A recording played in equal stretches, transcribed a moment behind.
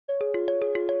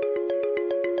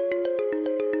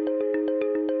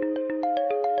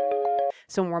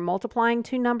So when we're multiplying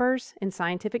two numbers in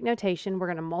scientific notation, we're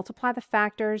going to multiply the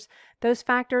factors. Those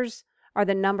factors are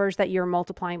the numbers that you're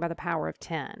multiplying by the power of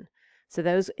 10. So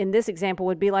those in this example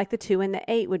would be like the 2 and the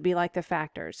 8 would be like the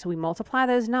factors. So we multiply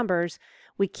those numbers,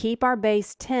 we keep our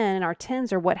base 10, and our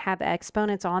 10s are what have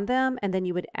exponents on them, and then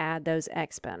you would add those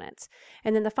exponents.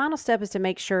 And then the final step is to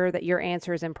make sure that your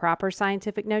answer is in proper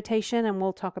scientific notation, and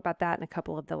we'll talk about that in a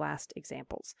couple of the last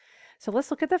examples. So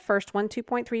let's look at the first one,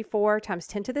 2.34 times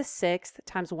 10 to the 6th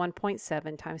times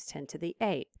 1.7 times 10 to the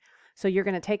 8th. So you're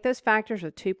going to take those factors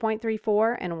of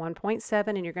 2.34 and 1.7,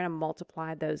 and you're going to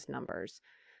multiply those numbers.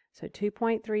 So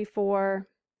 2.34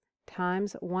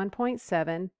 times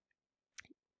 1.7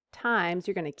 times,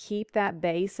 you're going to keep that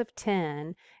base of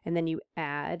 10, and then you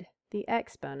add the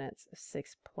exponents of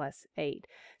 6 plus 8.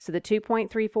 So the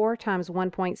 2.34 times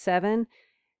 1.7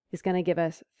 is going to give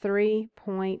us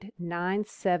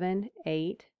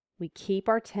 3.978. We keep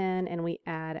our 10 and we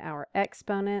add our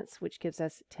exponents, which gives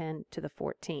us 10 to the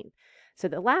 14th. So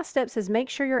the last step says make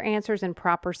sure your answer is in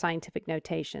proper scientific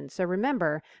notation. So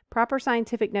remember, proper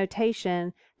scientific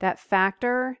notation, that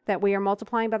factor that we are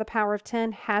multiplying by the power of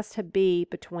 10 has to be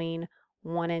between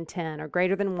 1 and 10, or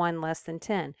greater than 1, less than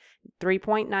 10.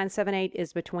 3.978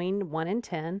 is between 1 and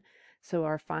 10. So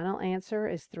our final answer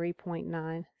is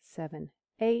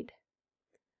 3.978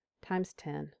 times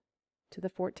 10 to the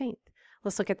 14th.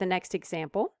 Let's look at the next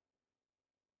example.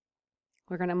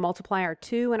 We're going to multiply our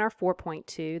 2 and our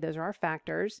 4.2. Those are our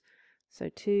factors. So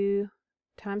 2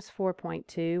 times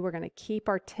 4.2. We're going to keep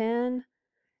our 10,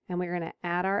 and we're going to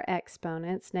add our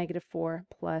exponents, -4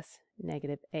 plus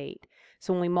 -8.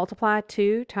 So when we multiply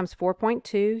 2 times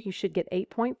 4.2, you should get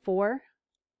 8.4.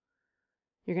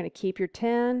 You're going to keep your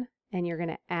 10, and you're going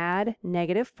to add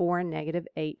 -4 and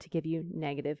 -8 to give you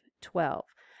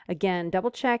 -12. Again,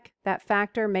 double check that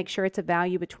factor. Make sure it's a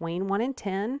value between 1 and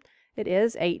 10. It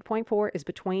is. 8.4 is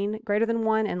between greater than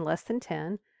 1 and less than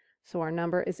 10. So our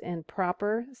number is in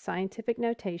proper scientific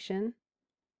notation.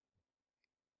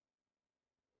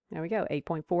 There we go.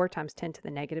 8.4 times 10 to the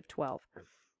 -12.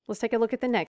 Let's take a look at the next